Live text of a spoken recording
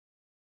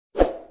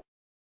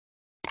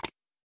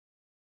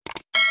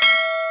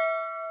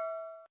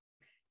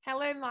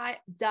Hi, my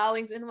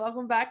darlings, and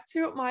welcome back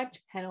to my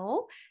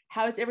channel.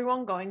 How is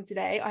everyone going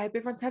today? I hope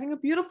everyone's having a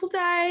beautiful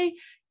day.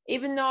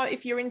 Even though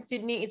if you're in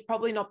Sydney, it's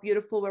probably not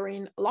beautiful. We're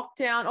in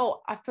lockdown.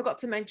 Oh, I forgot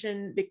to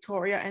mention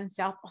Victoria and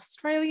South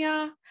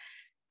Australia.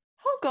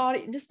 Oh God,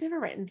 it just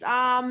never ends.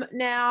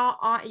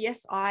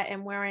 Yes, I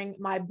am wearing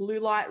my blue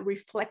light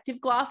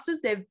reflective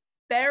glasses. They're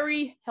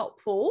very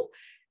helpful.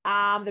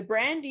 The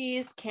brand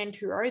is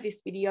Canturo.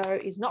 This video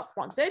is not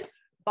sponsored,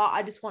 but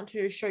I just want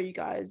to show you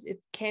guys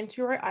it's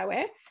Canturo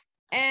eyewear.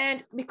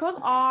 And because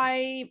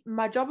my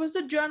job as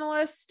a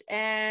journalist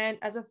and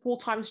as a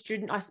full-time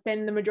student, I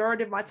spend the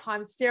majority of my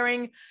time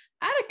staring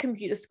at a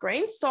computer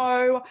screen.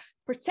 So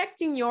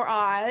protecting your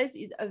eyes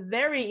is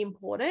very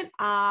important.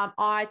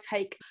 I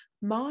take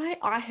my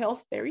eye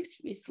health very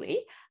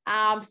seriously.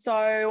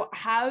 So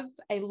have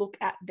a look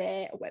at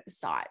their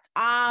website.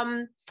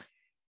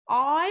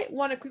 I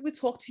want to quickly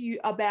talk to you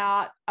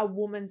about a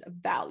woman's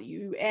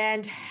value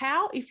and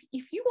how, if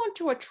you want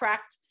to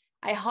attract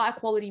a high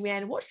quality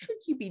man, what should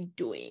you be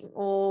doing?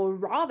 Or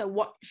rather,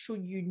 what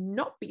should you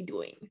not be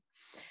doing?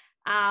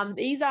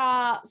 These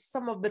are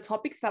some of the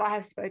topics that I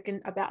have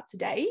spoken about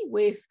today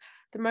with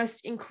the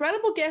most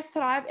incredible guests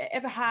that I've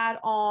ever had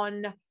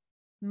on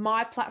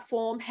my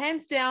platform,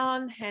 hands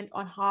down, hand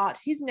on heart.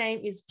 His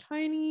name is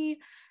Tony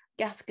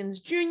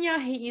Gaskins Jr.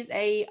 He is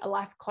a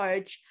life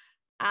coach,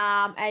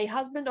 a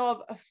husband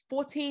of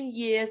 14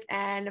 years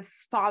and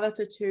father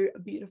to two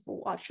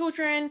beautiful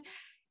children.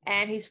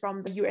 And he's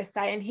from the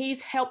USA, and he's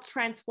helped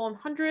transform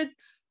hundreds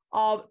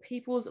of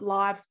people's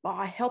lives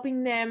by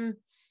helping them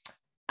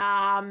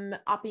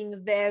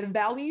upping their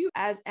value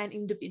as an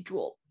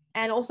individual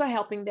and also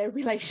helping their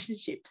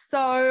relationships.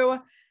 So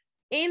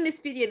in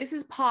this video, this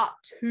is part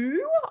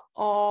 2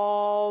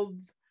 of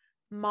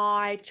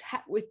my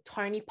chat with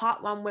Tony.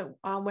 Part 1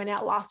 went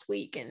out last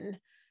week, and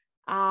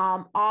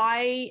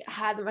I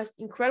had the most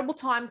incredible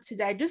time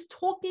today just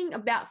talking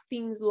about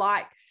things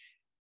like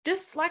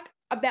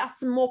about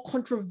some more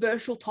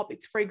controversial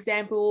topics. For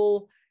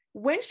example,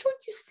 when should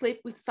you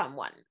sleep with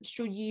someone?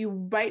 Should you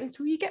wait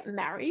until you get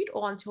married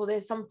or until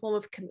there's some form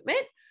of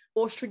commitment?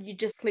 Or should you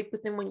just sleep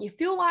with them when you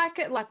feel like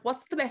it? Like,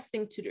 what's the best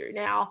thing to do?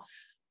 Now,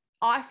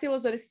 I feel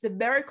as though this is a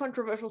very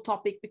controversial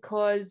topic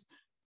because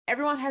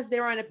everyone has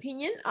their own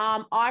opinion.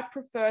 I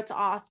prefer to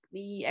ask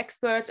the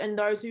experts and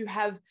those who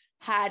have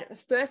had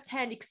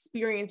firsthand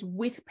experience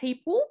with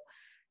people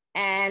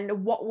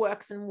and what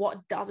works and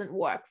what doesn't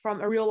work from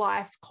a real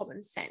life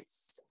common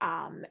sense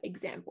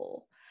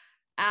example.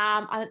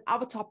 And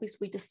other topics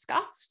we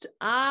discussed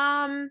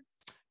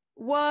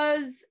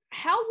was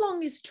how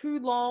long is too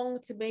long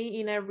to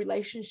be in a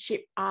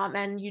relationship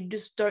and you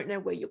just don't know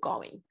where you're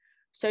going.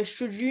 So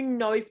should you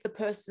know if the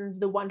person's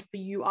the one for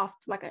you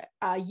after like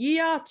a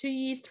year, 2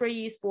 years, 3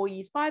 years, 4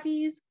 years, 5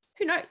 years?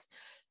 Who knows?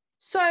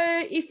 So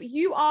if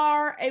you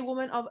are a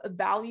woman of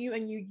value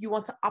and you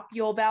want to up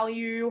your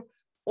value,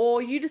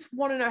 or you just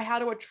want to know how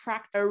to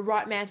attract a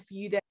right man for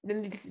you,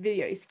 then this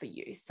video is for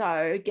you.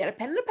 So get a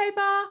pen and a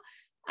paper,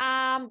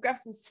 grab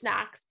some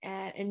snacks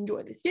and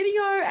enjoy this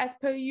video. As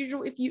per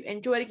usual, if you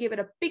enjoyed it, give it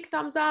a big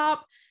thumbs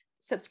up,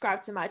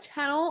 subscribe to my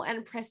channel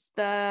and press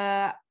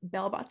the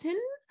bell button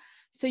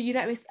so you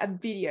don't miss a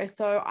video.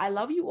 So I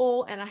love you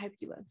all and I hope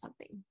you learned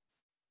something.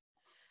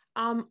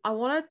 I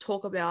want to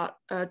talk about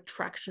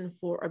attraction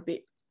for a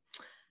bit.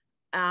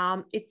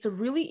 It's a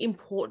really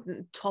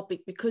important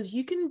topic because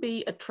you can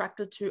be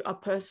attracted to a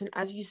person,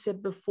 as you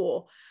said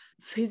before,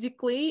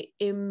 physically,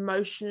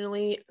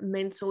 emotionally,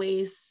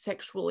 mentally,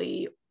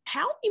 sexually.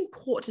 How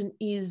important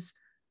is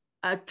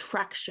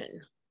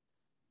attraction?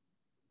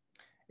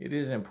 It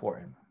is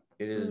important.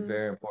 It is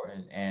very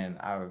important. And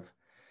I've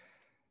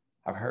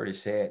heard it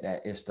said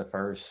that it's the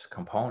first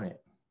component,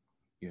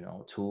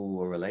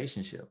 to a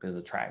relationship is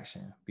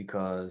attraction,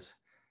 because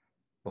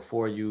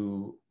before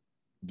you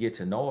get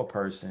to know a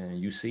person,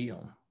 you see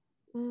them,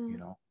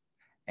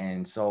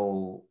 and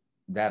so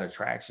that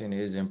attraction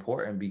is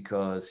important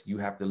because you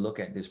have to look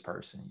at this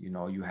person,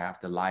 you have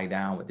to lie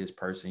down with this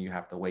person, you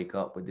have to wake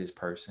up with this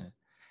person.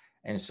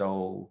 And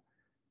so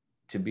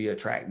to be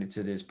attracted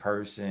to this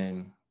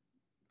person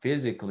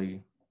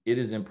physically, it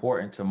is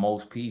important to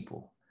most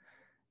people.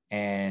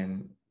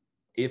 And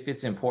if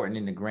it's important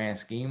in the grand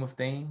scheme of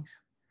things,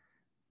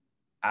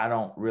 I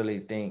don't really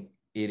think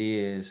it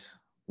is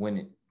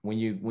when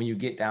you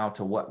get down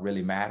to what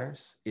really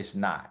matters. It's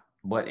not,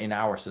 but in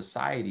our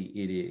society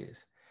it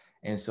is.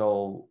 And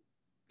so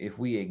if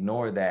we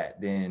ignore that,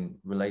 then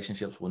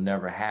relationships will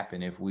never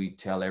happen. If we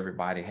tell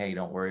everybody, hey,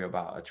 don't worry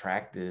about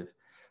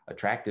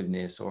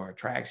attractiveness or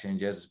attraction,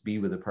 just be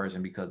with a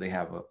person because they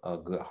have a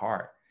good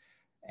heart.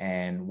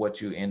 And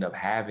what you end up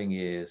having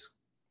is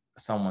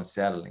someone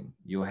settling.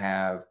 You'll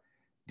have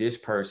this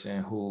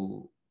person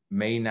who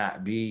may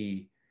not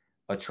be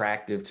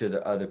attractive to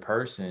the other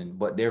person,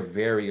 but they're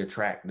very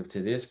attractive to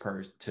this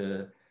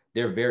person,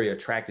 they're very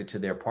attracted to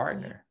their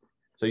partner.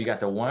 So you got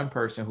the one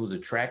person who's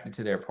attracted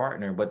to their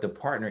partner, but the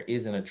partner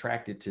isn't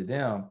attracted to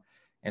them.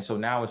 And so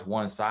now it's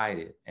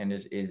one-sided, and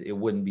it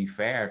wouldn't be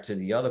fair to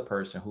the other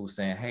person who's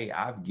saying, hey,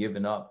 I've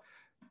given up,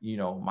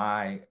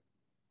 my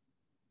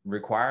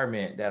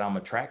requirement that I'm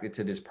attracted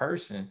to this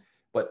person,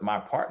 but my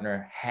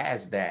partner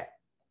has that,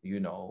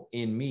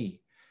 in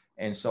me.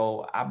 And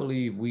so I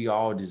believe we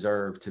all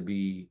deserve to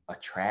be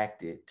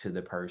attracted to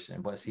the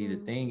person. But see, the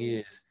thing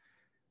is,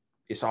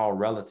 it's all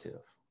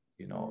relative.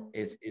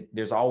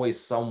 There's always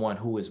someone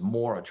who is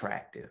more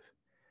attractive.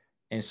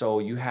 And so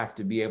you have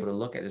to be able to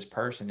look at this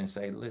person and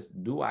say,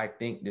 listen, do I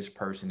think this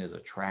person is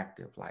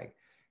attractive? Like,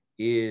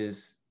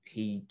 is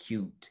he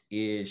cute?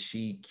 Is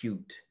she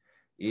cute?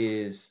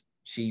 Is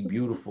she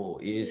beautiful?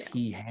 Is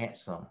he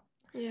handsome?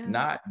 Yeah.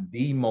 Not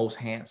the most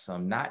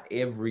handsome, not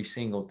every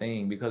single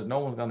thing, because no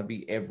one's going to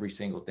be every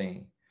single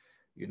thing.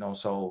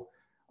 So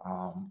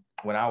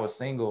when I was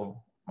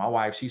single, my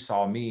wife, she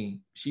saw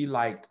me, she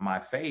liked my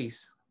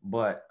face,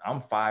 but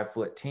I'm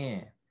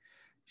 5'10".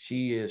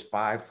 She is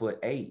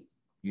 5'8".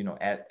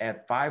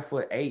 At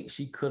 5'8",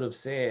 she could have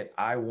said,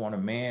 I want a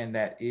man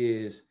that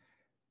is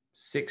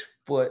 6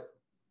 foot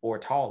or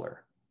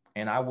taller.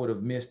 And I would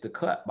have missed the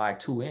cut by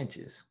 2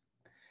 inches.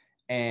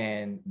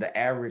 And the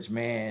average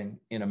man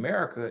in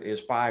America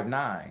is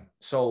 5'9".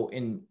 So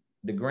in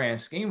the grand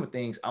scheme of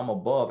things, I'm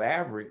above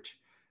average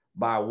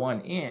by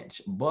 1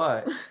 inch,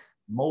 but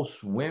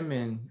most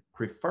women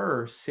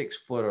prefer 6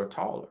 foot or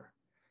taller.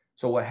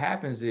 So what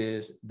happens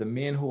is the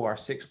men who are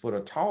 6 foot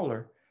or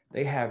taller,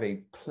 they have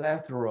a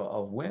plethora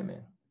of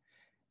women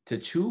to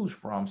choose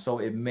from. So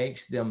it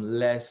makes them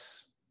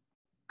less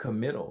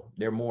committal.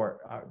 They're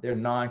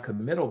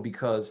non-committal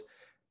because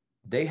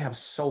they have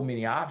so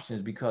many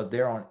options because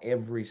they're on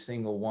every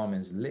single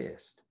woman's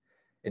list.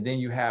 And then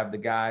you have the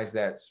guys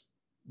that's,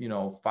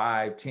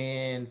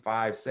 5'10",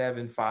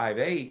 5'7",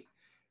 5'8",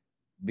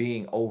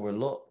 being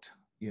overlooked,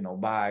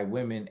 by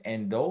women.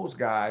 And those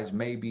guys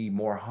may be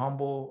more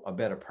humble, a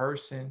better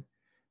person.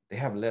 They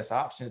have less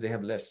options. They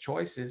have less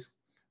choices,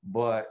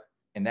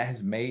 and that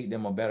has made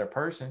them a better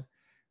person.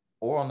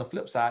 Or on the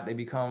flip side, they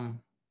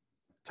become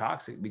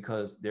toxic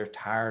because they're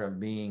tired of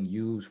being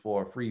used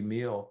for a free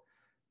meal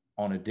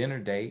on a dinner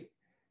date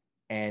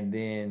and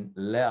then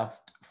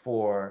left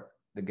for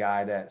the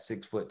guy that's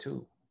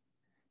 6'2".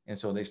 And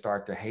so they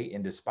start to hate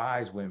and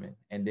despise women.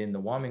 And then the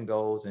woman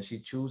goes and she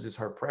chooses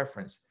her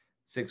preference,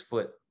 6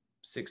 foot,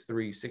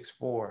 6'3",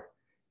 6'4",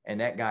 and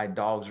that guy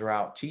dogs her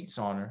out, cheats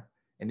on her.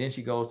 And then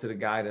she goes to the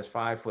guy that's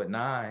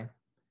 5'9",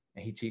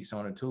 and he cheats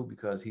on her too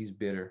because he's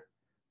bitter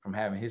from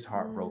having his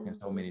heart broken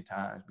so many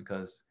times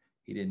because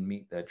he didn't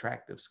meet the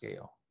attractive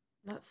scale.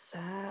 That's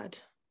sad.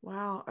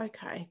 Wow.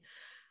 Okay.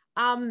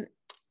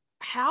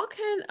 How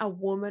can a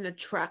woman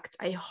attract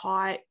a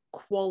high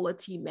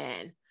quality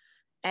man,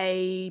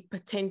 a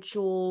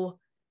potential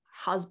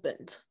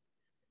husband?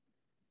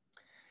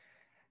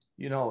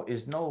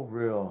 It's no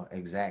real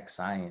exact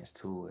science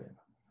to it.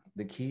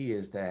 The key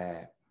is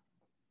that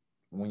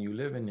when you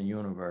live in the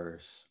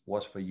universe,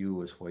 what's for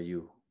you is for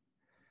you.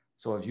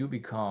 So if you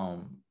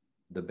become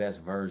the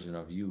best version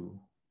of you,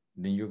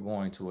 then you're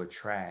going to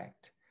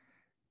attract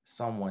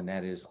someone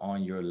that is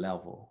on your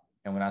level.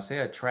 And when I say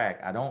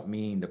attract, I don't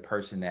mean the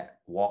person that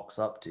walks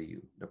up to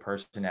you, the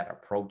person that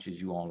approaches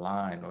you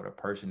online, or the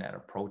person that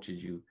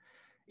approaches you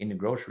in the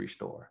grocery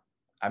store.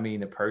 I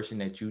mean the person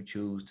that you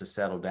choose to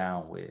settle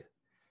down with.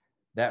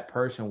 That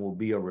person will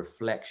be a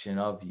reflection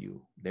of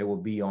you. They will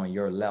be on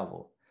your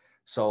level.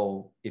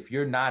 So if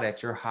you're not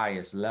at your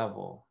highest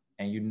level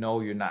and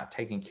you're not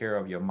taking care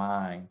of your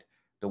mind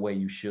the way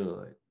you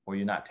should, or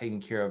you're not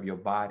taking care of your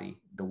body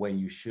the way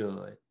you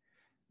should,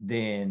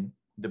 then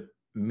the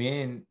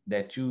men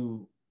that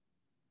you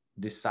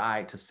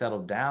decide to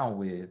settle down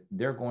with,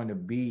 they're going to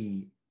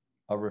be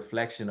a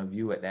reflection of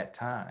you at that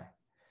time.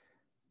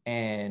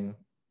 And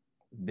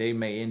they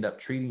may end up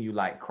treating you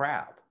like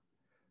crap,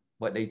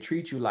 but they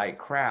treat you like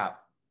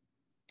crap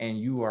and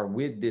you are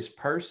with this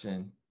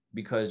person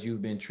because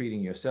you've been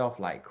treating yourself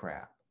like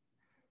crap.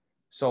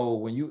 So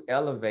when you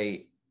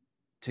elevate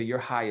to your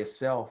highest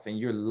self and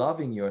you're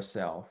loving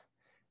yourself,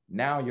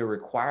 now your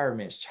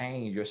requirements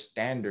change, your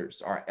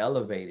standards are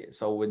elevated.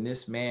 So when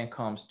this man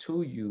comes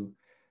to you,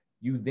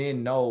 you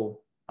then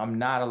know, I'm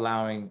not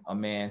allowing a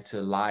man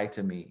to lie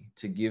to me,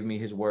 to give me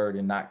his word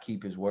and not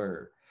keep his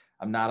word.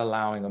 I'm not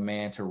allowing a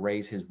man to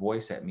raise his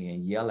voice at me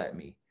and yell at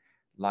me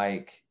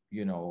like,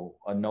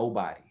 a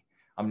nobody.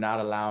 I'm not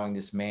allowing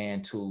this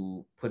man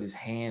to put his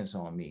hands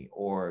on me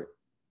or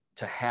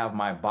to have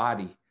my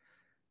body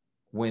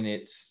when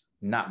it's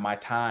not my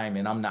time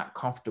and I'm not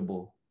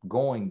comfortable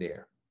going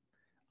there.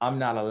 I'm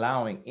not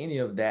allowing any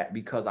of that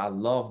because I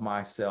love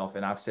myself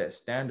and I've set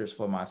standards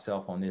for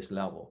myself on this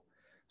level.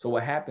 So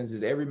what happens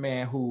is every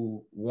man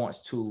who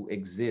wants to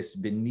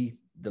exist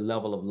beneath the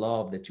level of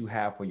love that you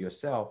have for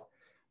yourself,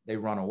 they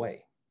run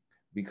away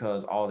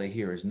because all they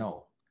hear is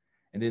no.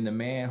 And then the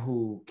man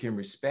who can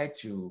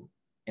respect you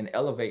and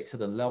elevate to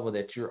the level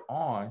that you're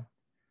on,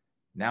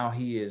 now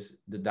he is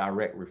the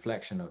direct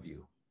reflection of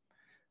you.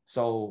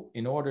 So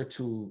in order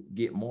to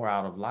get more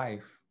out of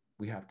life,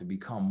 we have to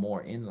become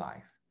more in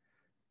life.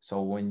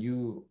 So when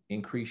you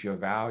increase your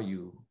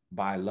value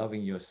by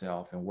loving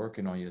yourself and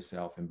working on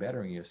yourself and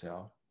bettering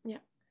yourself,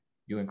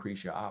 you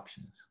increase your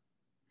options.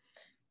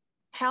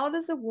 how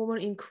does a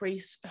woman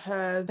increase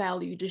her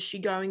value? Does she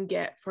go and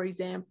get, for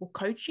example,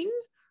 coaching,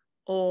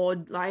 or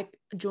like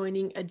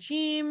joining a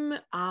gym,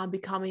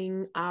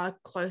 becoming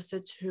closer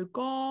to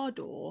God,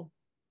 or?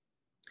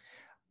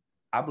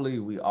 I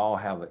believe we all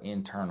have an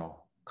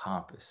internal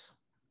compass.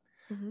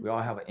 Mm-hmm. We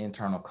all have an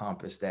internal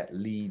compass that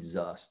leads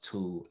us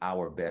to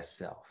our best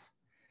self.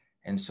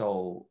 And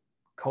so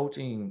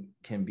coaching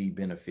can be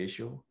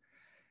beneficial.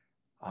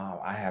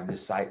 I have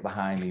this site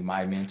behind me,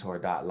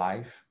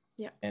 mymentor.life.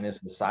 Yeah. And it's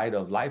the site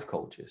of life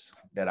coaches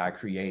that I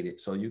created.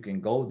 So you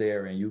can go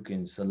there and you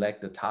can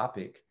select a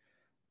topic,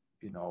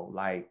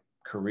 like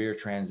career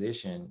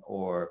transition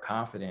or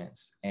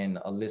confidence, and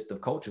a list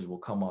of coaches will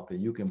come up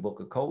and you can book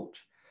a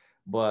coach.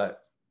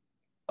 But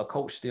a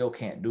coach still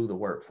can't do the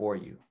work for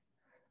you.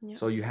 Yeah.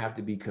 So you have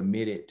to be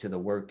committed to the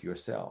work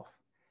yourself.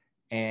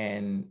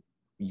 And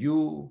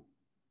you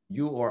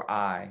or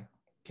I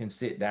can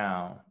sit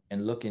down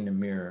and look in the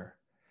mirror,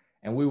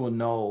 and we will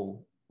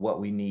know what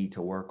we need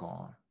to work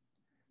on.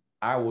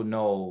 I will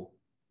know,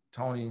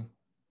 Tony,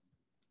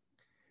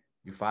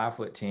 you're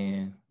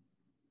 5'10",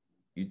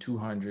 you're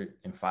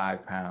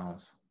 205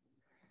 pounds.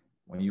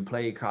 When you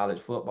played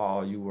college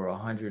football, you were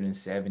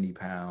 170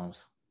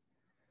 pounds.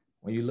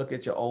 When you look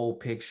at your old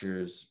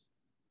pictures,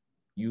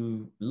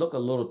 you look a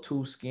little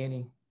too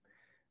skinny.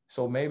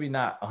 So maybe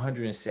not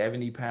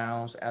 170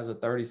 pounds as a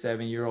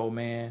 37-year-old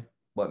man,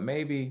 but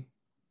maybe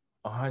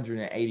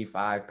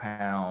 185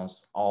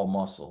 pounds all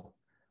muscle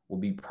will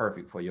be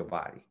perfect for your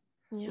body.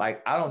 Yeah.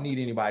 Like, I don't need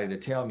anybody to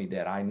tell me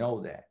that. I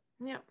know that.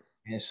 Yeah.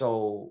 And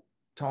so,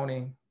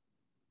 Tony,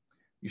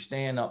 you're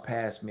staying up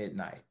past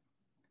midnight.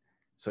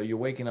 So you're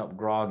waking up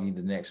groggy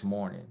the next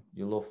morning.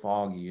 You're a little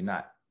foggy. You're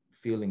not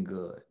feeling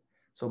good.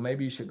 So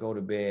maybe you should go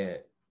to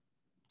bed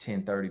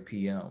 10:30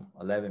 p.m.,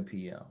 11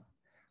 p.m.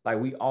 Like,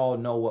 we all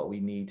know what we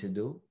need to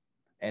do.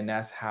 And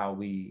that's how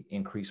we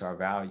increase our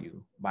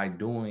value, by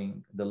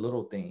doing the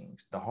little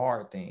things, the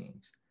hard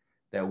things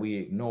that we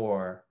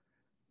ignore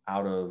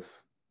out of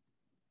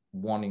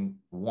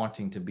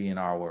wanting to be in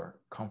our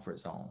comfort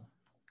zone.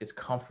 It's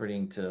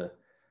comforting to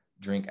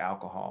drink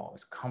alcohol.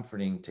 It's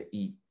comforting to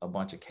eat a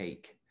bunch of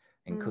cake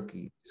and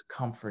cookies. It's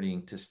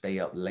comforting to stay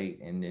up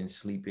late and then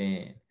sleep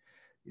in.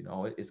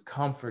 It's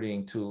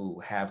comforting to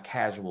have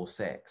casual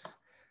sex.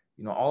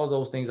 All of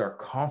those things are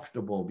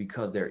comfortable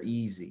because they're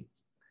easy,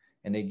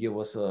 and they give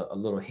us a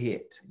little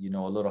hit, a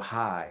little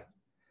high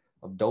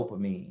of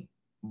dopamine.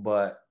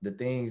 But the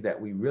things that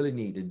we really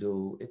need to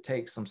do, it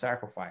takes some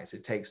sacrifice.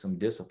 It takes some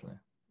discipline.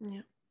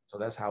 Yeah. So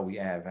that's how we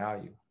add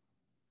value.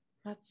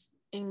 That's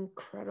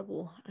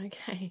incredible.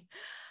 Okay.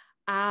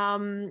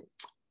 On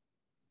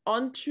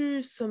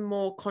to some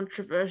more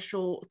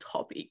controversial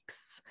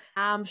topics.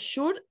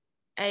 Should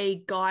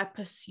a guy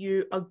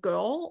pursue a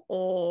girl,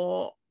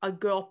 or a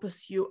girl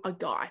pursue a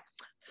guy?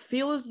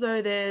 Feel as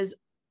though there's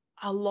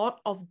a lot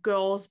of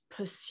girls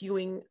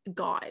pursuing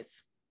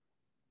guys.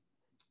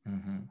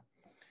 Mm-hmm.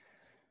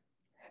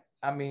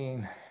 I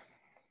mean,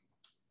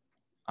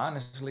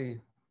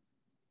 honestly,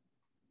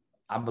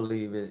 I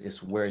believe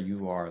it's where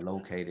you are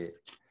located,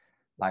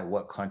 like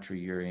what country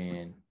you're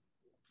in,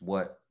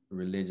 what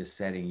religious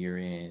setting you're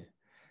in.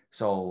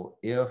 So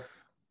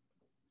if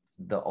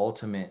the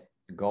ultimate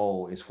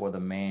goal is for the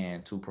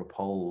man to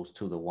propose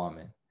to the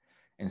woman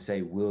and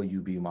say, "Will you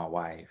be my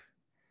wife?"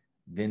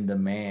 then the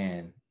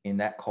man in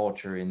that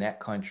culture, in that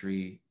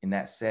country, in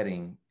that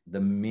setting,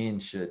 the men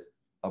should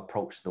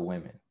approach the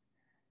women,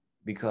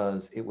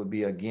 because it would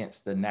be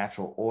against the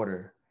natural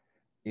order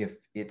if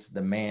it's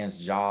the man's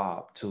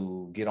job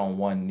to get on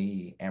one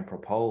knee and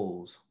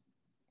propose,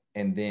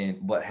 and then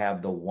but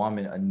have the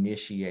woman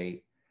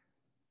initiate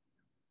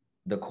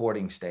the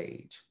courting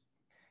stage.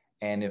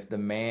 And if the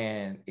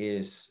man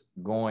is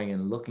going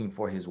and looking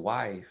for his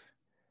wife,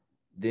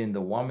 then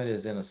the woman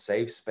is in a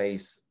safe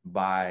space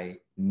by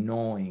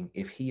knowing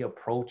if he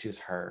approaches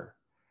her,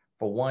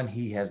 for one,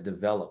 he has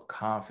developed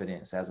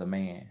confidence as a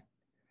man,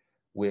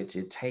 which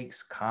it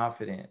takes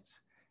confidence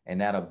and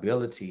that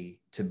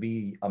ability to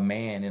be a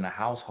man in a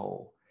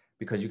household,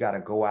 because you got to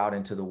go out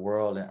into the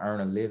world and earn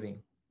a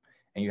living.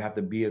 And you have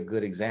to be a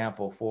good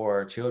example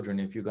for children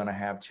if you're going to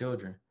have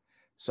children.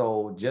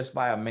 So just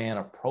by a man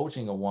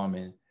approaching a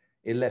woman,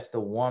 it lets the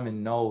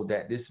woman know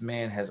that this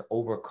man has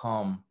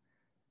overcome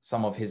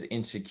some of his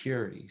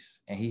insecurities,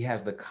 and he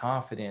has the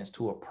confidence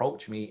to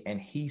approach me, and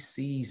he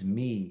sees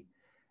me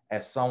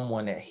as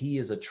someone that he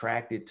is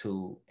attracted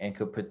to and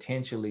could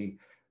potentially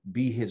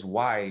be his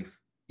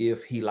wife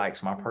if he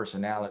likes my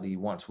personality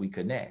once we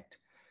connect.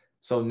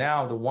 So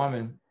now the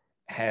woman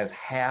has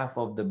half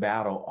of the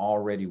battle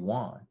already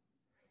won.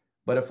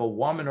 But if a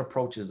woman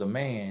approaches a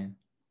man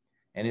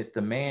and it's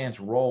the man's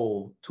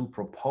role to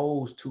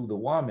propose to the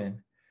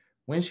woman,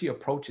 when she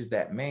approaches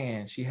that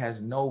man, she has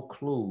no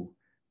clue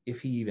if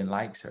he even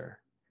likes her,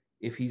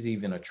 if he's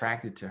even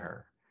attracted to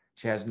her.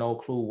 She has no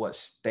clue what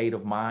state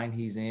of mind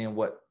he's in,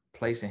 what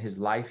place in his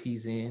life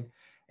he's in.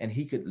 And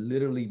he could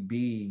literally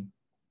be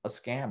a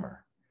scammer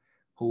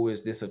who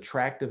is this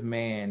attractive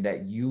man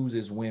that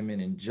uses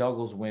women and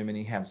juggles women.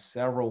 He has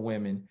several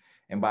women.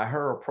 And by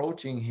her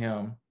approaching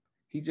him,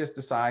 He just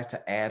decides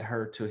to add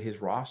her to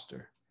his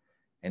roster.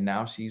 And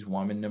now she's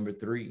woman number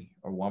 3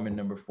 or woman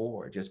number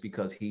 4 just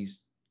because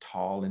he's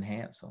tall and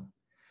handsome.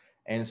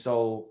 And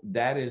so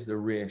that is the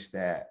risk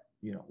that,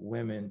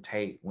 women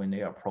take when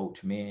they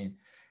approach men.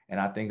 And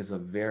I think it's a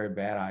very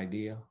bad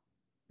idea.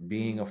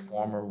 Being a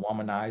former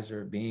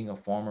womanizer, being a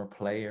former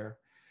player,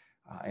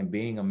 and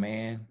being a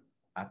man,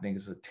 I think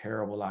it's a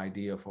terrible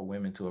idea for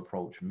women to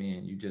approach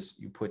men.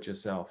 You put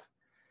yourself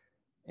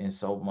in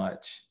so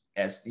much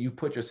as you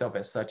put yourself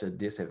at such a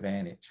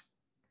disadvantage.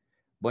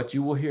 But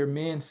you will hear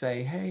men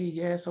say, hey,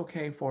 yeah, it's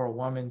okay for a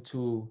woman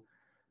to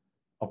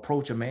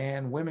approach a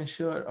man. Women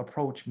should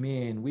approach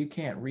men. We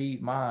can't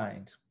read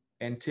minds.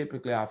 And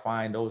typically I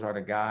find those are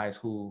the guys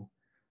who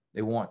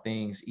they want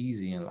things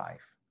easy in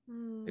life.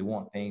 They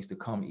want things to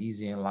come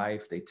easy in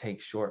life. They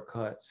take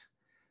shortcuts.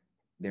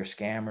 They're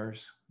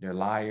scammers. They're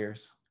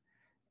liars.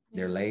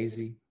 They're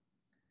lazy.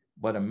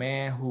 But a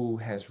man who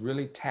has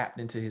really tapped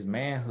into his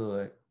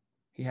manhood,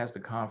 he has the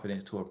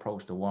confidence to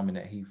approach the woman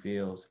that he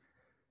feels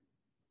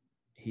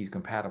he's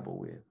compatible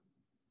with.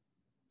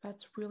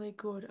 That's really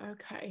good.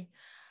 Okay.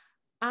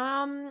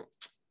 Um,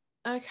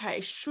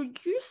 okay.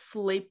 Should you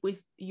sleep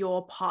with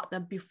your partner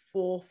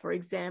before, for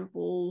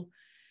example,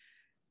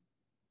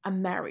 a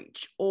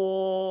marriage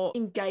or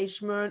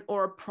engagement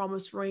or a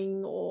promise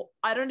ring? Or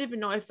I don't even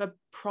know if a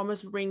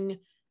promise ring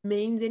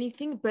means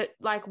anything, but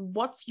like,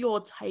 what's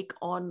your take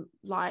on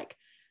like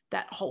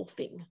that whole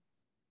thing?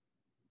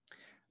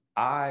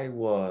 I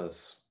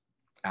was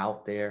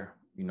out there,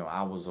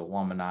 I was a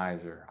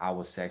womanizer. I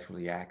was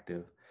sexually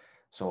active.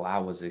 So I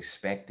was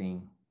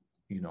expecting,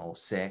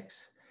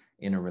 sex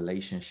in a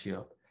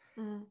relationship.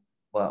 Mm,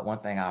 But one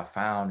thing I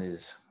found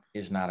is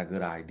it's not a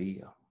good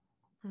idea.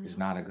 It's mm.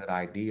 not a good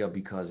idea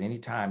because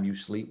anytime you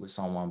sleep with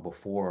someone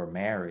before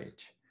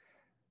marriage,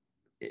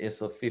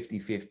 it's a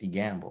 50-50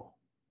 gamble.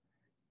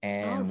 Oh,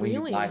 And when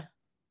you like, really?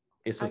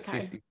 it's a Okay.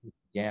 50-50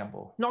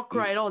 gamble. Not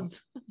great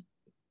odds.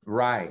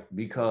 Right.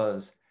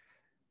 Because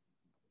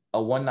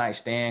a one night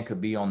stand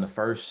could be on the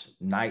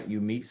first night you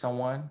meet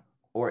someone,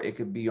 or it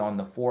could be on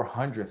the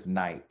 400th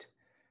night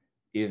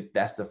if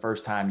that's the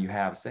first time you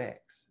have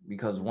sex.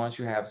 Because once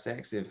you have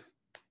sex, if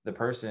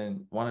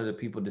one of the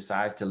people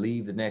decides to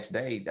leave the next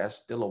day, that's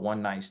still a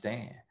one night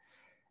stand.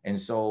 And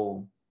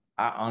so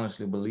I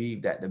honestly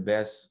believe that the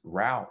best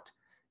route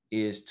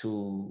is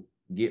to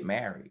get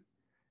married,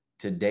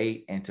 to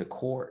date and to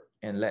court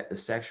and let the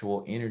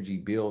sexual energy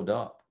build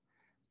up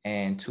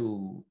and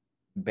to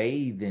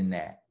bathe in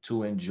that,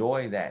 to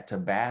enjoy that, to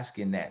bask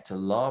in that, to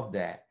love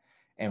that,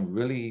 and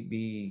really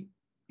be,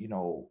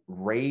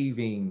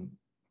 raving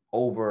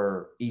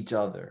over each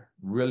other,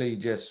 really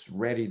just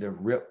ready to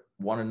rip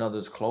one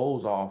another's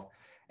clothes off.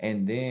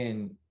 And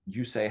then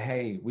you say,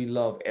 hey, we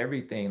love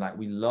everything. Like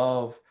we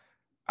love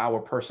our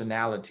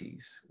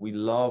personalities. We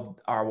love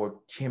our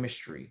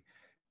chemistry.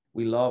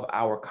 We love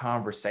our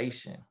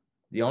conversation.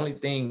 The only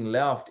thing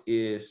left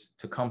is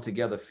to come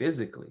together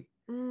physically.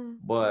 Mm,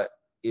 But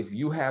if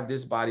you have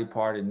this body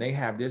part and they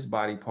have this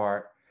body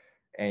part,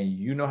 and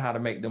you know how to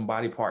make them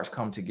body parts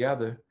come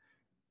together,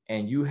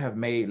 and you have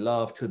made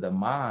love to the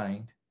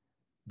mind,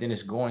 then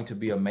it's going to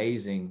be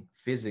amazing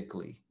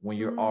physically when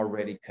you're mm,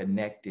 already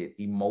connected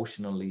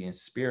emotionally and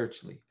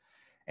spiritually.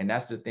 And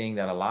that's the thing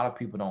that a lot of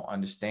people don't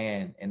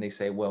understand. And they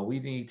say, well, we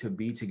need to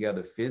be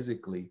together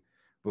physically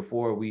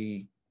before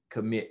we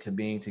commit to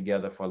being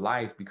together for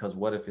life, because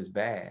what if it's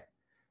bad?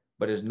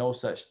 But there's no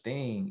such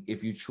thing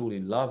if you truly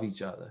love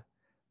each other,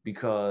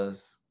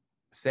 because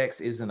sex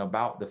isn't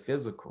about the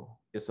physical,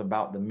 it's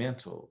about the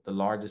mental. The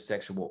largest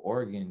sexual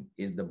organ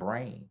is the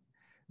brain,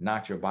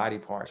 not your body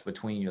parts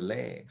between your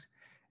legs.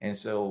 And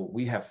so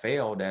we have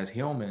failed as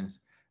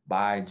humans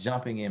by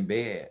jumping in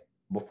bed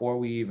before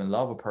we even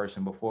love a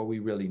person, before we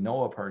really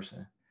know a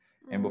person,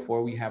 and mm,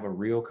 before we have a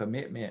real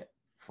commitment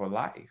for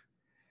life.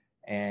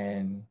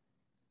 And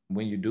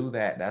when you do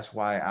that, that's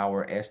why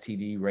our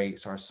STD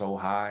rates are so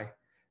high.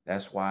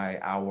 That's why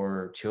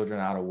our children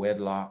out of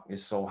wedlock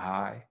is so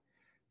high.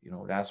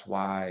 That's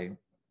why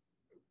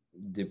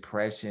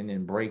depression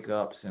and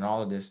breakups and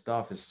all of this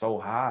stuff is so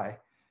high,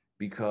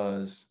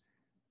 because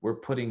we're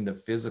putting the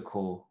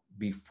physical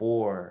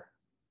before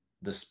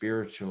the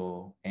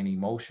spiritual and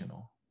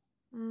emotional.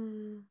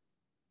 mm.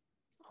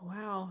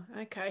 Wow.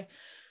 Okay.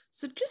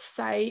 So just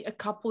say a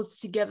couple is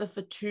together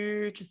for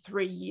 2 to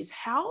 3 years.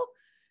 How,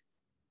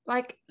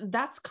 like,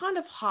 that's kind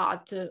of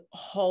hard to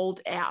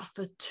hold out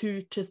for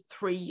 2 to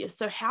 3 years.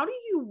 So how do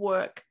you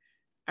work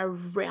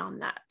around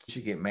that? You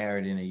should get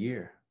married in a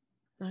year,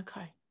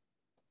 Okay.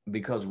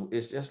 because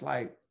it's just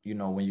like,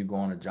 when you go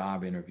on a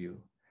job interview,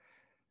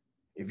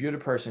 if you're the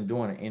person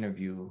doing an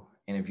interview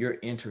and if you're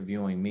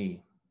interviewing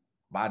me,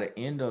 by the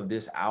end of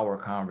this hour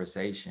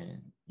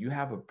conversation, you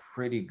have a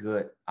pretty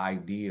good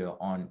idea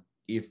on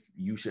if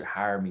you should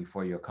hire me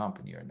for your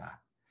company or not.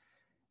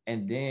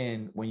 And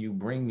then when you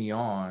bring me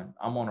on,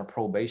 I'm on a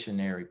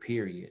probationary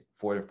period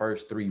for the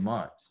first 3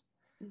 months.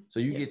 So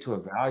you Yeah. get to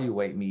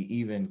evaluate me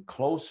even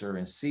closer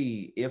and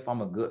see if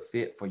I'm a good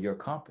fit for your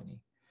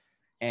company.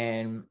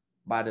 And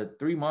By the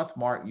 3-month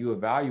mark, you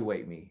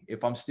evaluate me.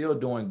 If I'm still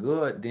doing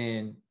good,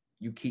 then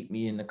you keep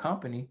me in the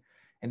company.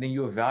 And then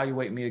you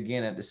evaluate me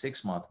again at the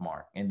 6-month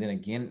mark, and then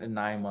again at the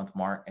 9-month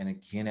mark, and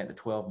again at the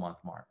 12-month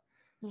mark.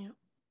 Yeah.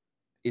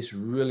 It's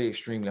really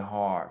extremely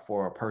hard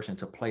for a person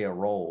to play a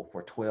role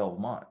for 12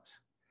 months.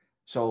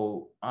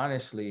 So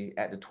honestly,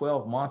 at the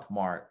 12-month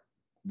mark,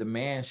 the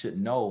man should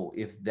know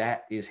if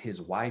that is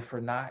his wife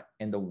or not,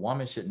 and the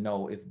woman should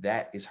know if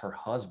that is her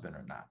husband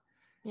or not.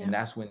 Yeah. And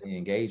that's when the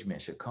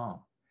engagement should come.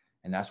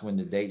 And that's when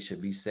the date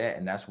should be set.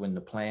 And that's when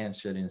the plan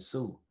should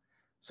ensue.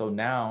 So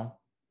now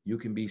you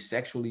can be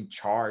sexually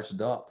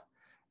charged up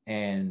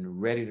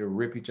and ready to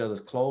rip each other's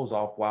clothes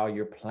off while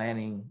you're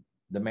planning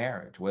the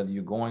marriage, whether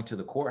you're going to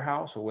the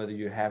courthouse or whether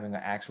you're having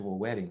an actual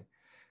wedding.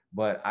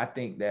 But I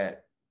think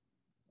that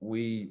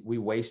we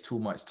waste too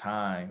much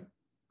time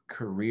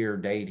career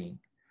dating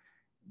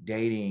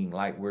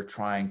like we're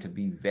trying to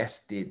be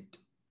vested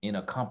in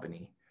a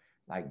company,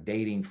 like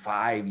dating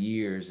 5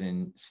 years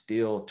and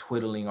still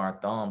twiddling our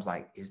thumbs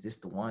like, is this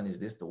the one, is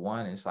this the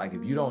one? And it's like,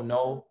 if you don't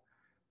know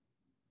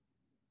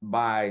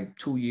by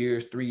 2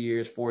 years, 3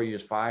 years, 4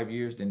 years, 5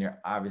 years, then they're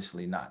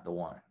obviously not the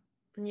one.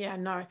 Yeah,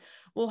 no.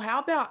 Well,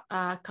 how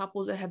about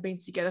couples that have been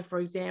together, for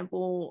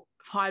example,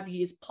 5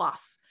 years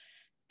plus,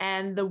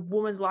 and the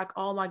woman's like,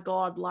 oh my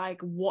God,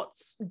 like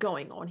what's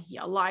going on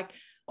here? Like,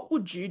 what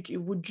would you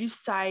do? Would you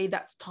say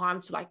that's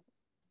time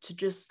to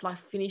just like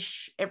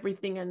finish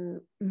everything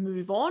and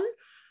move on?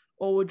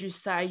 Or would you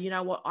say, you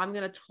know what, I'm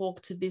going to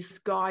talk to this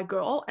guy,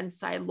 girl, and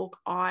say, look,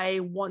 I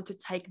want to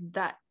take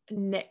that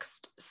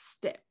next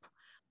step?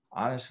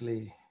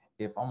 Honestly,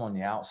 if I'm on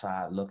the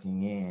outside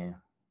looking in,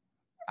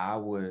 I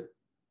would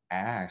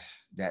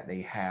ask that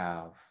they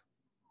have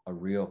a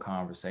real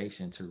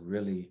conversation to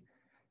really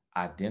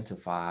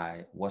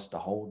identify what's the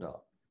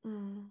holdup.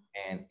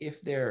 And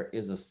if there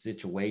is a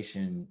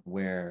situation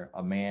where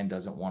a man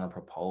doesn't want to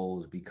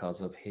propose because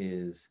of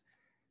his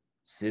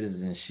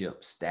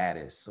citizenship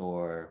status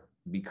or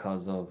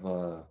because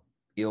of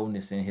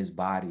illness in his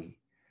body,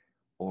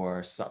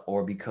 or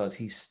because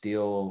he's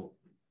still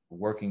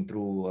working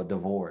through a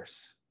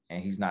divorce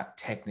and he's not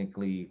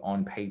technically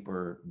on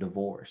paper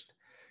divorced.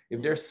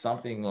 If there's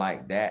something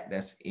like that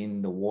that's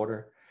in the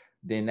water,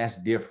 then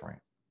that's different.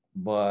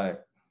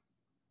 But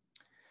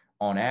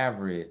on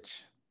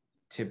average,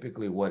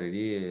 typically what it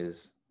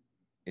is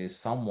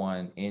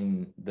someone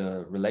in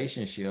the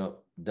relationship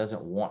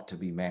doesn't want to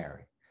be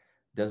married,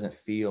 doesn't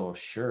feel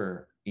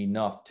sure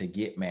enough to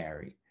get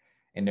married,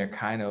 and they're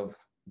kind of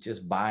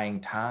just buying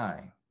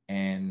time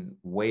and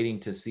waiting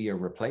to see a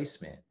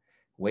replacement,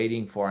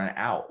 waiting for an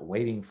out,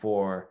 waiting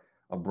for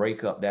a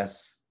breakup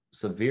that's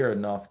severe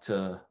enough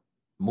to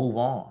move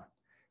on,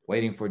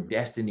 waiting for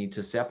destiny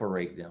to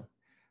separate them,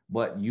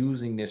 but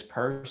using this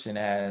person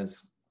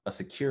as a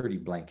security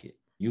blanket,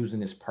 using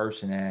this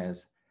person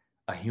as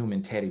a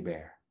human teddy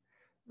bear,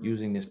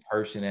 using this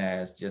person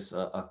as just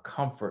a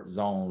comfort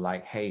zone,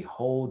 like, hey,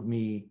 hold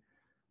me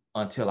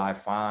until I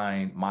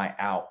find my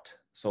out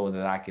so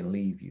that I can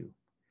leave you.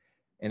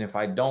 And if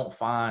I don't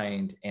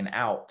find an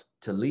out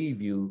to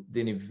leave you,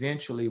 then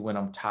eventually when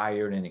I'm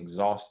tired and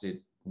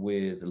exhausted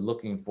with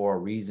looking for a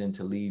reason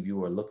to leave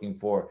you or looking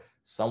for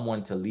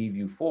someone to leave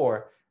you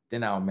for,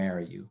 then I'll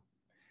marry you.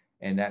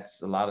 And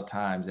that's a lot of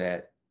times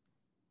at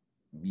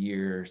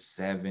year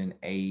 7,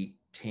 8,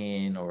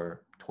 10,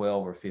 or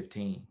 12 or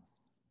 15.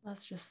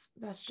 That's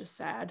just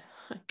sad.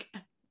 Okay.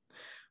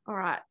 All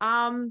right.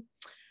 On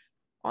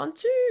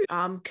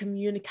to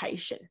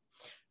communication.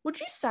 Would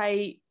you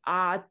say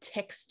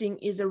texting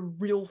is a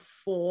real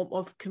form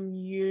of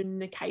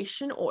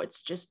communication, or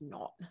it's just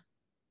not?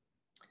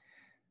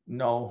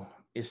 No,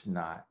 it's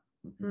not.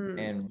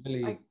 And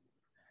really,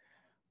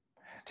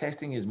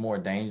 texting is more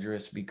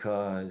dangerous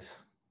because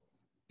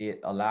it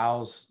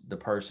allows the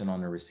person on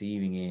the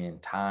receiving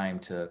end time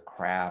to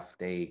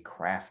craft a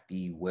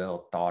crafty,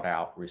 well thought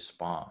out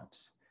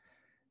response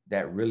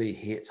that really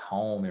hits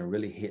home and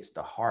really hits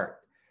the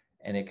heart.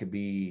 And it could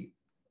be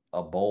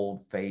a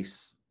bold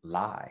face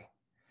lie.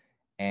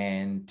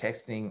 And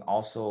texting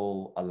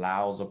also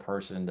allows a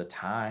person the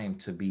time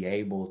to be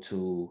able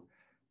to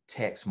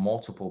text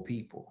multiple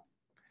people.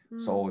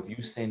 So if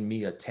you send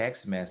me a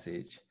text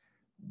message,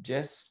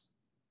 just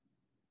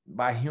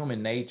by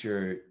human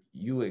nature,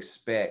 you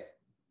expect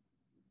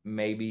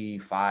maybe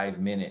 5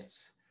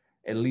 minutes,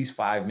 at least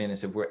 5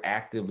 minutes. If we're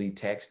actively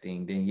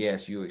texting, then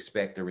yes, you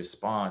expect a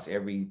response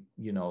every,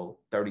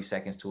 30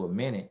 seconds to a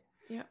minute.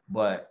 Yeah.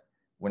 But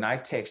when I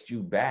text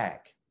you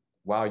back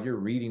while you're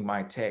reading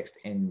my text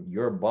and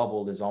your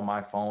bubble is on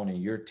my phone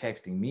and you're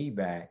texting me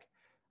back,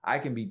 I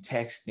can be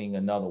texting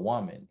another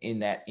woman in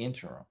that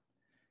interim.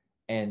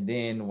 And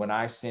then when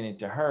I send it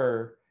to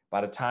her,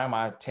 by the time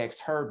I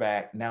text her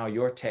back, now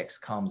your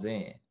text comes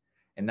in.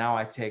 And now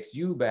I text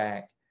you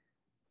back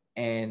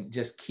and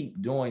just keep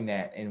doing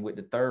that. And with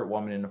the third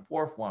woman and the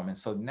fourth woman.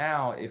 So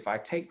now if I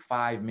take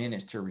 5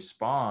 minutes to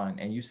respond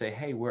and you say,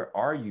 hey, where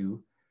are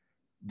you?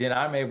 Then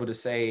I'm able to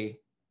say,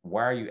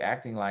 why are you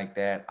acting like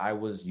that? I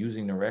was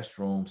using the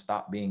restroom.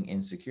 Stop being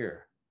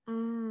insecure.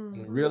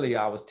 And really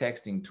I was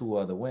texting two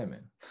other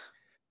women.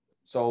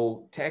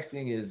 So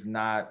texting is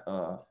not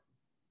a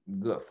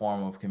good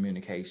form of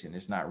communication.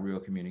 It's not real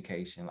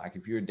communication. Like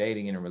if you're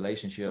dating in a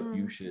relationship,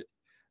 you should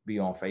be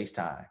on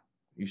FaceTime.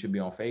 You should be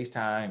on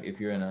FaceTime if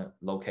you're in a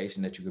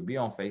location that you could be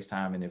on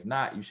FaceTime. And if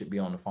not, you should be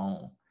on the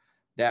phone.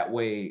 That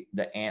way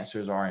the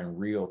answers are in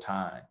real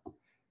time.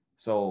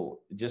 So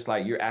just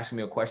like you're asking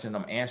me a question,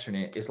 I'm answering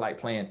it. It's like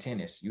playing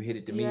tennis. You hit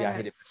it to me, I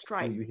hit it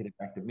back to you, you hit it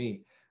back to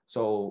me.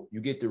 So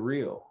you get the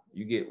real,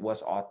 you get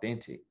what's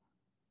authentic.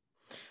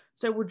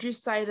 So would you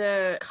say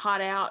to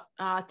cut out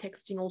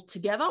texting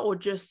altogether, or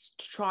just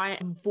try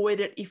and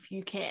avoid it if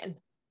you can?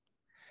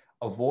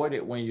 Avoid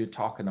it when you're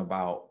talking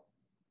about,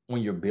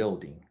 when you're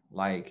building.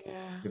 Like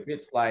if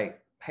it's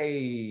like,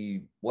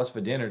 hey, what's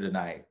for dinner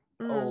tonight?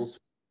 Oh,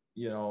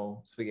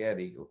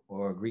 spaghetti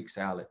or Greek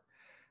salad,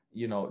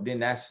 then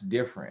that's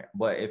different.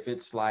 But if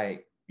it's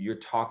like you're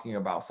talking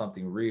about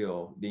something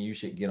real, then you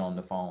should get on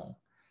the phone.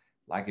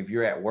 Like if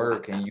you're at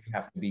work and you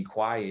have to be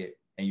quiet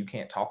and you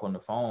can't talk on the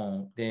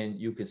phone, then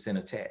you could send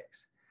a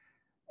text.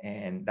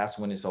 And that's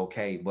when it's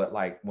okay. But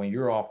like when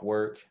you're off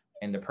work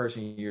and the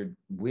person you're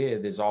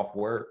with is off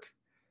work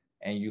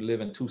and you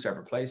live in two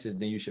separate places,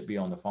 then you should be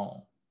on the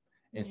phone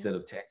instead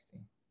of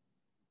texting.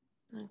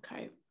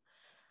 Okay.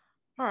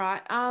 All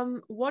right.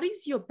 What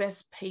is your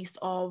best piece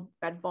of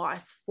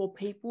advice for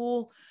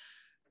people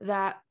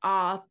that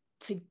are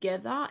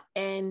together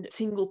and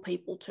single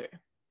people too?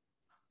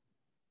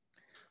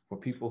 For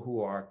people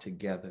who are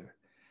together,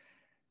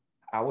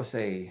 I would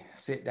say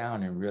sit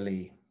down and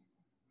really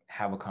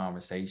have a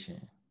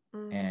conversation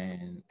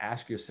and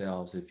ask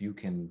yourselves if you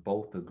can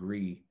both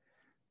agree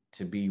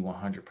to be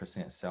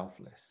 100%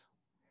 selfless.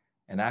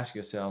 And ask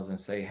yourselves and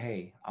say,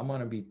 hey, I'm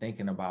going to be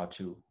thinking about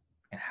you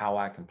and how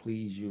I can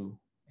please you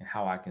and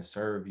how I can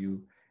serve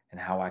you and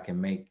how I can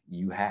make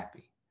you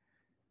happy.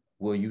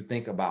 Will you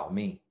think about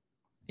me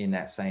in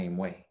that same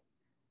way?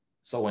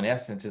 So in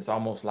essence, it's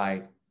almost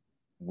like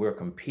we're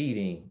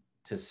competing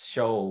to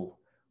show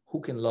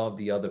who can love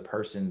the other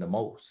person the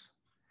most.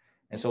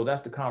 And so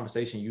that's the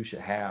conversation you should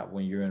have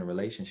when you're in a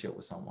relationship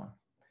with someone.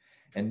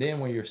 And then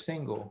when you're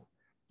single,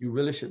 you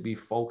really should be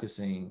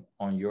focusing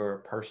on your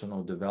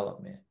personal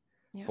development,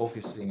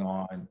 focusing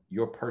on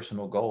your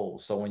personal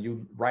goals. So when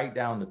you write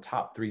down the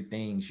top 3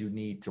 things you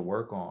need to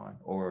work on,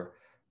 or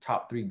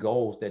top 3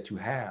 goals that you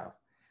have,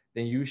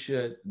 then you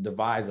should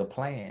devise a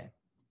plan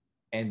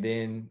and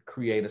then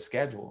create a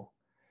schedule.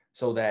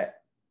 So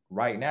that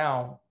right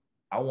now,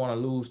 I want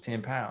to lose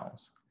 10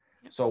 pounds.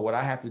 So what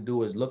I have to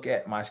do is look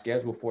at my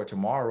schedule for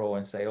tomorrow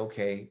and say,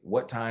 okay,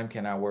 what time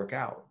can I work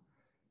out?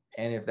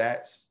 And if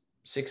that's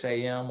 6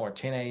 a.m. or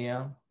 10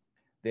 a.m.,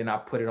 then I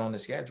put it on the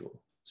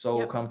schedule.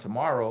 So come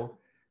tomorrow,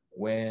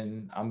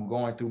 when I'm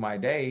going through my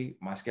day,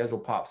 my schedule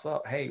pops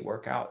up, hey,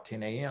 work out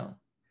 10 a.m.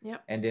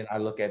 And then I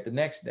look at the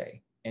next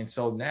day. And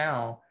so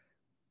now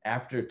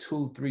after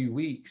 2-3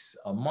 weeks,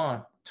 a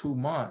month, 2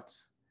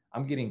 months,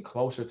 I'm getting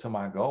closer to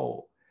my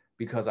goal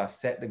because I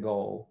set the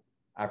goal,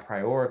 I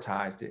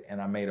prioritized it,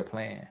 and I made a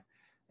plan.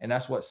 And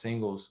that's what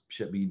singles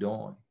should be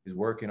doing, is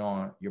working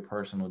on your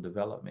personal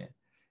development.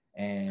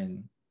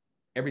 And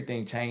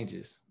everything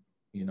changes,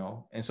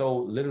 And so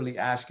literally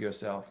ask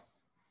yourself,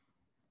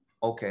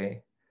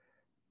 okay,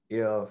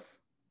 if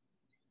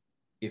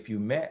you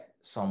met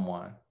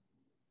someone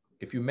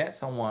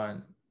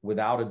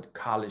without a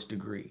college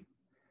degree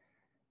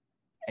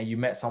and you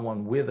met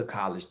someone with a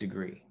college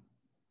degree,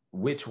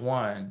 which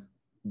one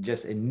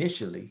just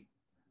initially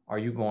are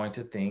you going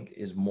to think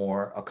is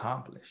more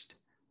accomplished,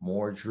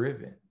 more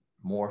driven,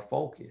 more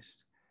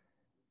focused?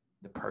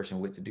 The person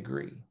with the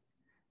degree.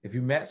 If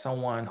you met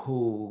someone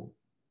who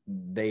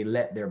they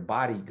let their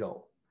body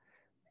go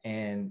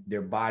and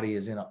their body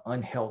is in an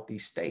unhealthy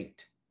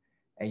state,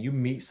 and you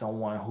meet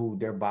someone who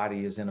their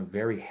body is in a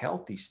very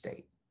healthy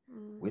state,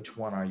 which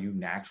one are you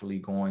naturally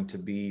going to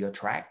be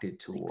attracted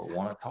to or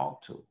want to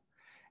talk to?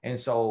 And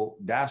so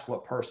that's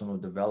what personal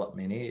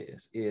development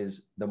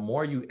is the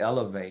more you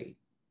elevate,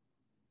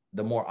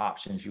 the more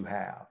options you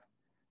have,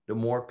 the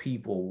more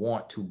people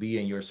want to be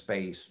in your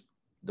space,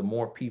 the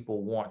more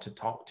people want to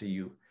talk to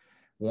you,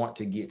 want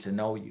to get to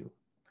know you.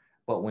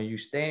 But when you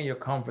stay in your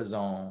comfort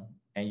zone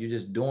and you're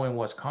just doing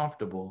what's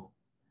comfortable,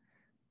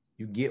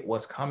 you get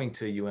what's coming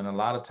to you. And a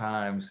lot of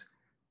times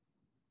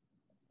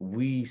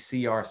we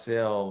see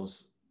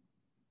ourselves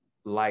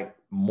like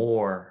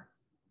more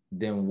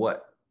than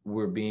what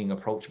we're being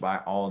approached by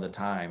all the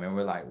time. And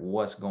we're like,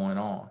 what's going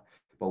on?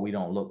 But we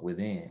don't look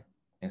within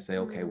and say,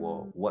 okay,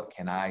 well, what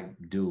can I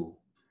do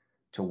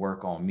to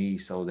work on me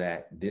so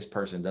that this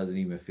person doesn't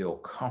even feel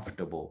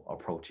comfortable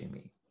approaching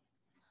me?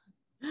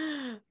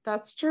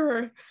 That's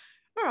true.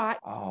 All right.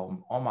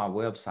 On my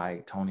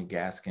website,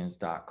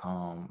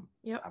 TonyGaskins.com,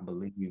 I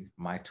believe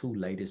my 2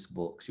 latest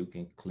books, you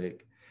can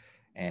click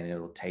and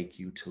it'll take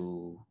you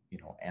to,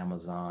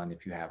 Amazon,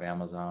 if you have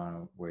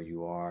Amazon where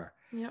you are.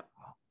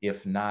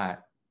 If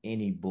not,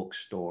 any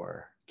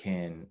bookstore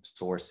can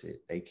source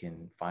it. They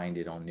can find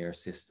it on their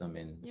system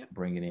and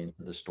bring it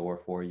into the store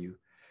for you,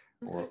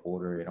 or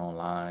order it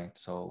online.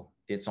 So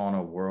it's on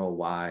a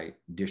worldwide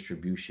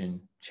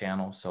distribution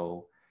channel.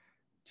 So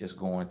just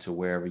going to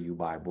wherever you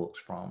buy books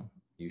from,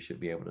 you should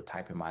be able to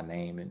type in my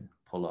name and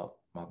pull up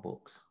my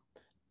books.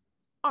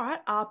 All right,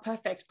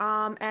 perfect.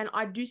 And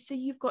I do see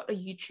you've got a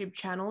YouTube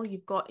channel,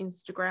 you've got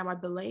Instagram, I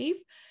believe.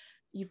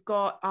 You've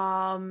got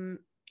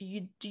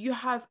do you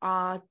have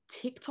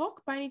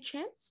TikTok by any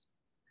chance?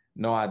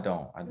 No, I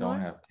don't. I No?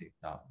 don't have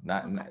TikTok.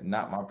 Okay.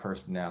 Not my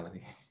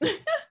personality.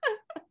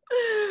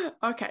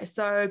 Okay,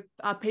 so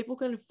people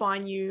can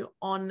find you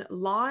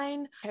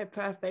online. Okay,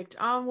 perfect.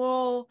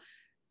 Well,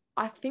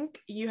 I think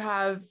you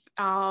have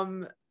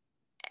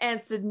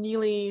answered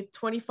nearly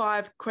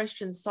 25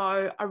 questions.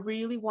 So I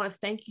really want to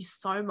thank you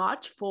so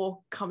much for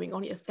coming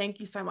on here. Thank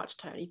you so much,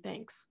 Tony.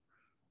 Thanks.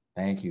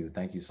 Thank you.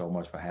 Thank you so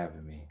much for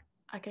having me.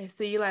 Okay,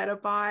 see you later.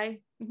 Bye.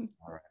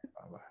 All right.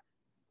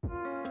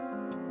 Bye-bye.